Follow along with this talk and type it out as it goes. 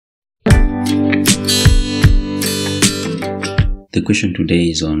The question today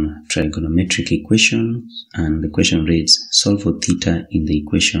is on trigonometric equations, and the question reads: solve for theta in the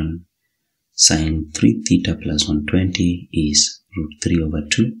equation sine 3 theta plus 120 is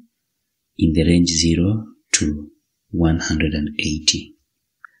 √3/2 in the range 0 to 180.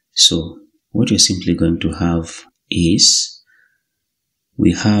 So what you're simply going to have is,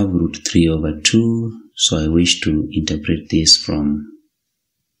 we have √3/2, so I wish to interpret this from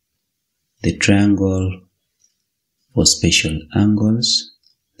the triangle for special angles,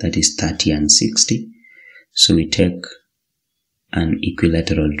 that is 30 and 60. So we take an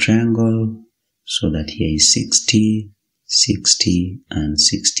equilateral triangle, so that here is 60, 60 and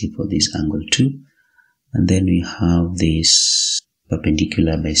 60 for this angle 2. And then we have this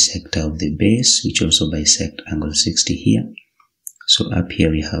perpendicular bisector of the base, which also bisect angle 60 here. So up here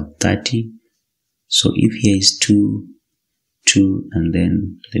we have 30. So if here is 2, and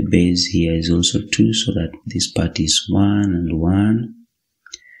then the base here is also 2, so that this part is 1 and 1.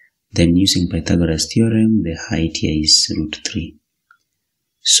 Then using Pythagoras theorem, the height here is √3.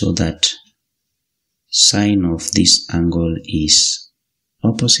 So that sine of this angle is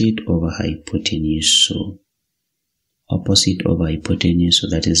opposite over hypotenuse. So opposite over hypotenuse, so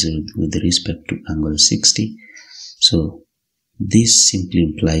that is with respect to angle 60. So this simply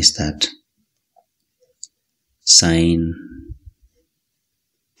implies that sine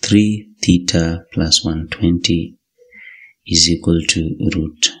 3 theta plus 120 is equal to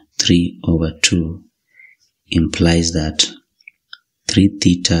 √3/2, implies that 3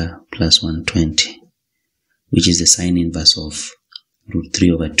 theta plus 120, which is the sine inverse of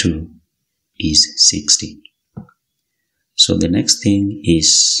 √3/2, is 60. So the next thing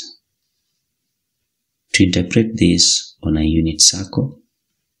is to interpret this on a unit circle.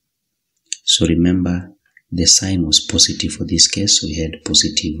 So remember, the sign was positive for this case, so we had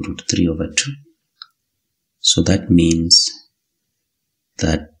positive √3/2. So that means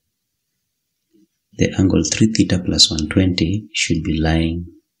that the angle 3 theta plus 120 should be lying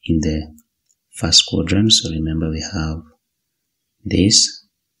in the first quadrant. So remember, we have this.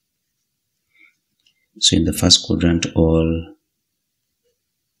 So in the first quadrant, all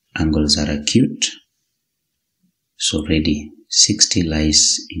angles are acute. So already 60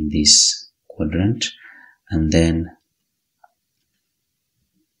 lies in this quadrant. And then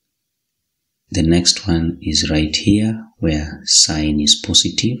the next one is right here, where sine is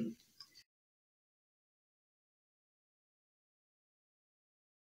positive.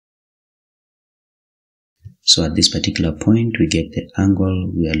 So at this particular point, we get the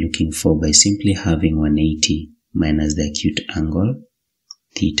angle we are looking for by simply having 180 minus the acute angle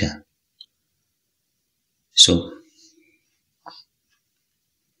theta. So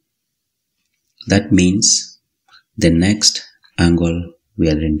that means the next angle we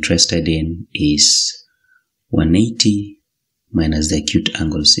are interested in is 180 minus the acute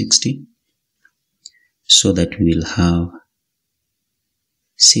angle 60, so that we will have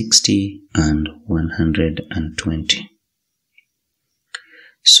 60 and 120.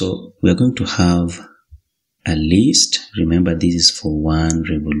 So we are going to have a list. Remember, this is for one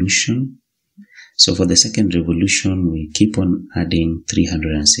revolution. So for the second revolution, we keep on adding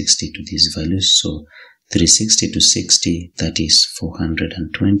 360 to these values. So 360 to 60, that is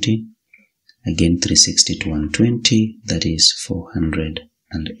 420. Again, 360 to 120, that is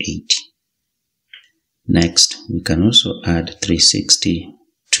 480. Next, we can also add 360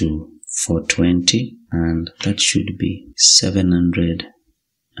 to 420, and that should be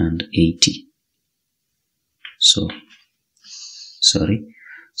 780. So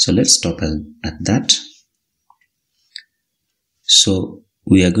let's stop at that. So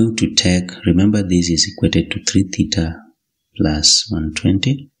we are going to take, remember, this is equated to 3 theta plus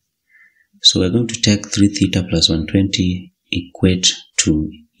 120. So we're going to take 3 theta plus 120, equate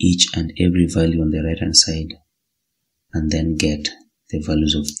to each and every value on the right hand side, and then get the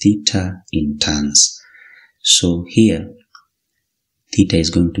values of theta in terms. So here, theta is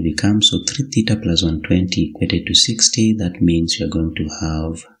going to become, so 3 theta plus 120 equated to 60, that means we are going to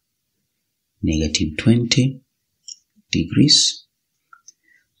have negative 20 degrees.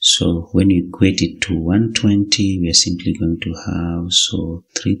 So when you equate it to 120, we are simply going to have, so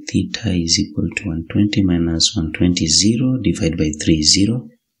 3 theta is equal to 120 minus 120 is 0, divided by 3 is 0.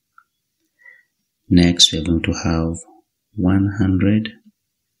 Next, we are going to have 100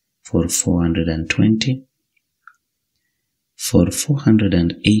 for 420. For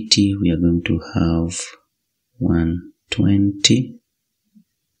 480, we are going to have 120.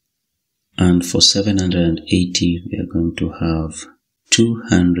 And for 780, we are going to have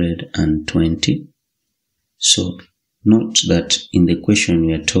 220. So note that in the question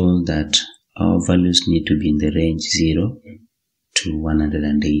we are told that our values need to be in the range 0 to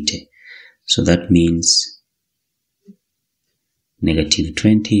 180. So that means negative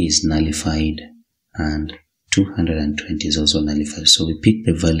 20 is nullified and 220 is also nullified. So we pick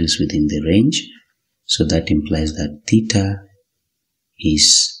the values within the range. So that implies that theta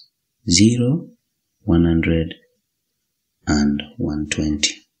is 0, 100, and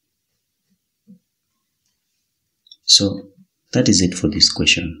 120. So that is it for this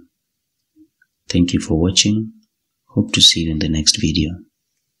question. Thank you for watching. Hope to see you in the next video.